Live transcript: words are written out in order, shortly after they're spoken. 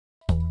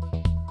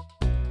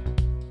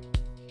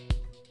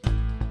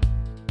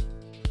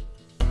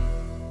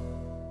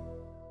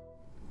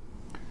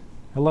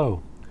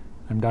Hello,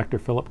 I'm Dr.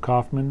 Phil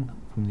Kaufman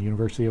from the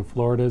University of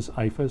Florida's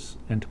IFAS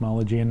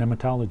Entomology and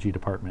Nematology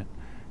Department.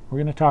 We're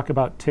going to talk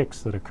about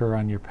ticks that occur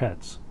on your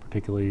pets,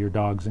 particularly your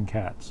dogs and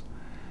cats.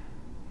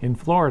 In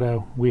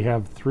Florida, we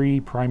have three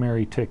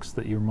primary ticks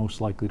that you're most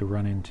likely to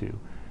run into.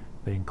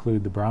 They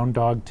include the brown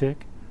dog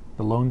tick,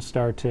 the Lone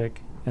Star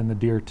tick, and the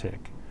deer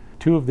tick.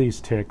 Two of these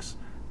ticks,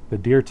 the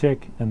deer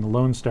tick and the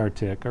Lone Star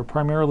tick, are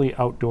primarily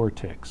outdoor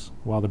ticks,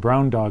 while the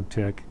brown dog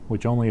tick,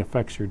 which only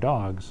affects your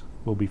dogs,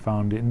 will be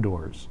found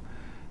indoors.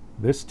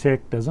 This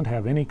tick doesn't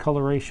have any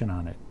coloration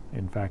on it.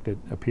 In fact, it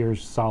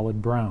appears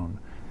solid brown.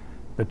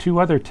 The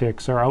two other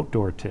ticks are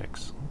outdoor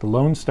ticks. The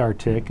Lone Star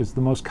tick is the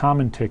most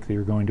common tick that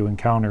you're going to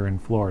encounter in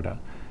Florida.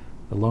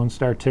 The Lone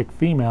Star tick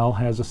female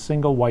has a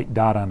single white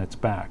dot on its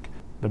back.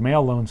 The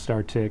male Lone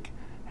Star tick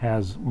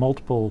has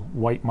multiple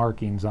white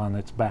markings on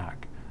its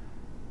back.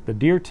 The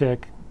deer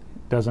tick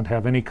doesn't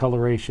have any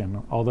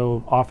coloration,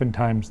 although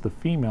oftentimes the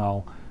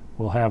female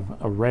will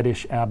have a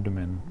reddish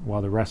abdomen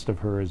while the rest of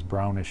her is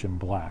brownish and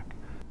black.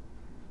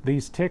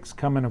 These ticks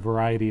come in a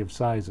variety of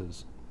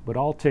sizes, but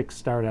all ticks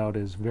start out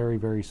as very,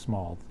 very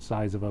small, the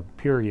size of a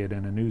period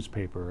in a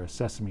newspaper or a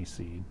sesame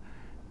seed.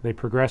 They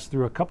progress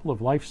through a couple of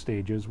life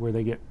stages where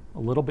they get a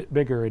little bit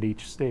bigger at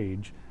each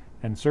stage,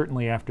 and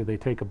certainly after they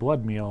take a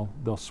blood meal,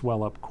 they'll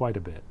swell up quite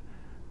a bit.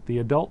 The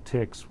adult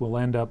ticks will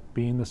end up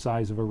being the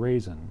size of a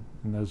raisin,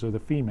 and those are the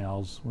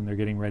females when they're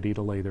getting ready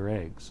to lay their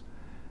eggs.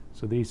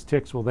 So these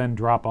ticks will then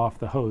drop off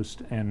the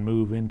host and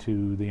move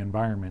into the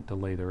environment to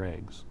lay their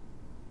eggs.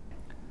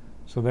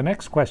 So the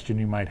next question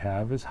you might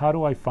have is, how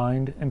do I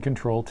find and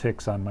control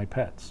ticks on my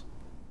pets?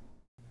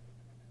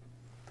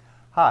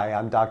 Hi,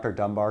 I'm Dr.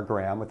 Dunbar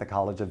Gram with the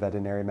College of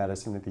Veterinary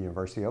Medicine at the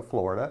University of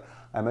Florida.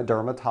 I'm a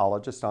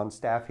dermatologist on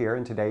staff here,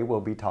 and today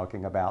we'll be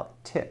talking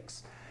about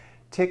ticks.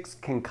 Ticks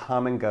can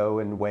come and go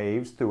in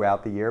waves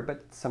throughout the year,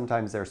 but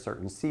sometimes there are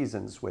certain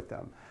seasons with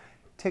them.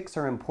 Ticks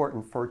are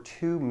important for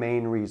two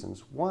main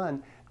reasons.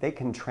 One, they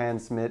can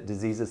transmit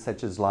diseases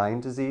such as Lyme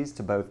disease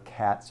to both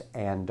cats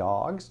and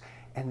dogs.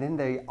 And then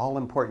the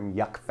all-important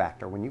yuck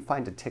factor. When you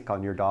find a tick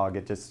on your dog,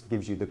 it just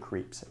gives you the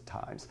creeps at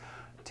times.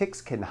 Ticks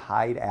can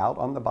hide out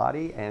on the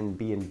body and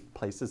be in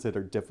places that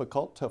are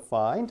difficult to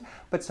find,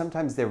 but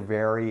sometimes they're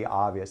very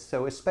obvious.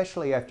 So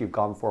especially after you've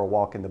gone for a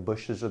walk in the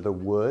bushes or the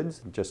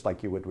woods, just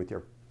like you would with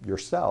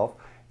yourself,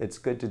 it's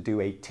good to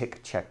do a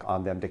tick check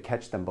on them to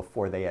catch them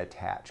before they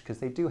attach, because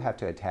they do have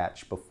to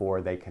attach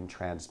before they can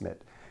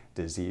transmit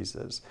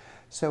diseases.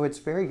 So it's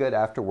very good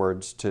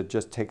afterwards to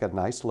just take a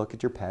nice look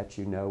at your pet.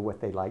 You know what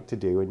they like to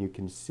do, and you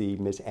can see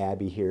Miss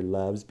Abby here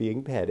loves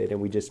being petted, and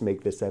we just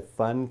make this a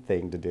fun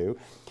thing to do.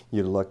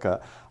 You look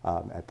at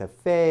the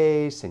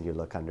face, and you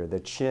look under the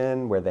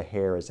chin where the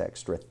hair is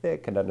extra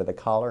thick, and under the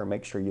collar, and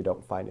make sure you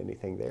don't find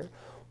anything there.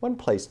 One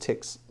place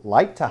ticks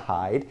like to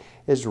hide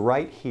is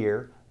right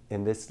here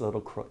in this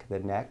little crook of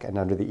the neck and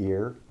under the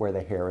ear where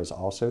the hair is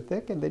also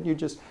thick, and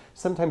then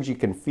sometimes you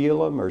can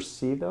feel them or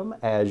see them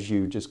as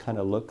you just kind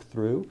of look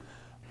through.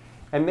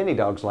 And many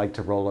dogs like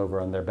to roll over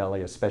on their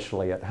belly,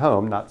 especially at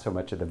home, not so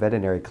much at the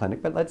veterinary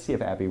clinic, but let's see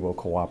if Abby will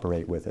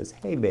cooperate with us.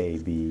 Hey,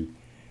 baby.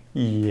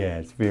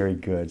 Yes, very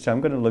good. So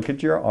I'm going to look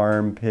at your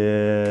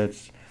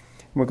armpits.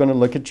 We're going to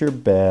look at your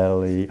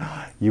belly.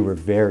 You were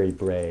very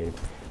brave.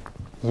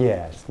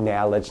 Yes,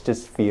 now let's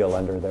just feel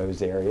under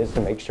those areas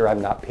to make sure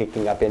I'm not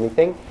picking up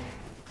anything.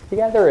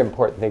 The other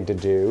important thing to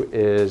do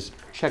is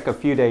check a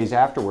few days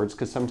afterwards,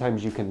 because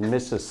sometimes you can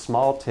miss a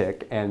small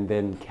tick and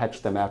then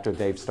catch them after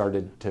they've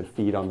started to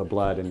feed on the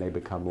blood and they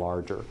become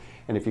larger.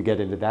 And if you get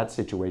into that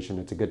situation,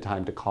 it's a good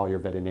time to call your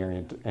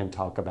veterinarian and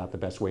talk about the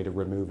best way to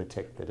remove a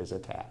tick that is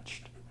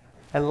attached.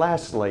 And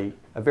lastly,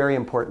 a very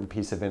important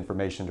piece of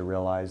information to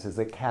realize is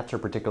that cats are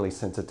particularly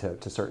sensitive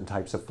to certain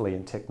types of flea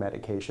and tick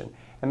medication.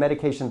 A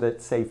medication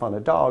that's safe on a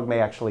dog may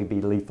actually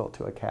be lethal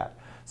to a cat.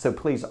 So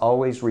please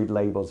always read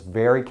labels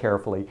very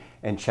carefully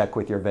and check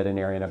with your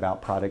veterinarian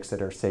about products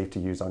that are safe to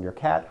use on your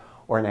cat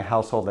or in a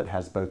household that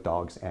has both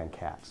dogs and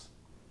cats.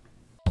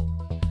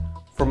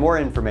 For more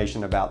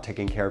information about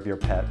taking care of your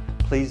pet,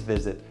 please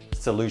visit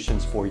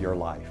Solutions for Your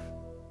Life.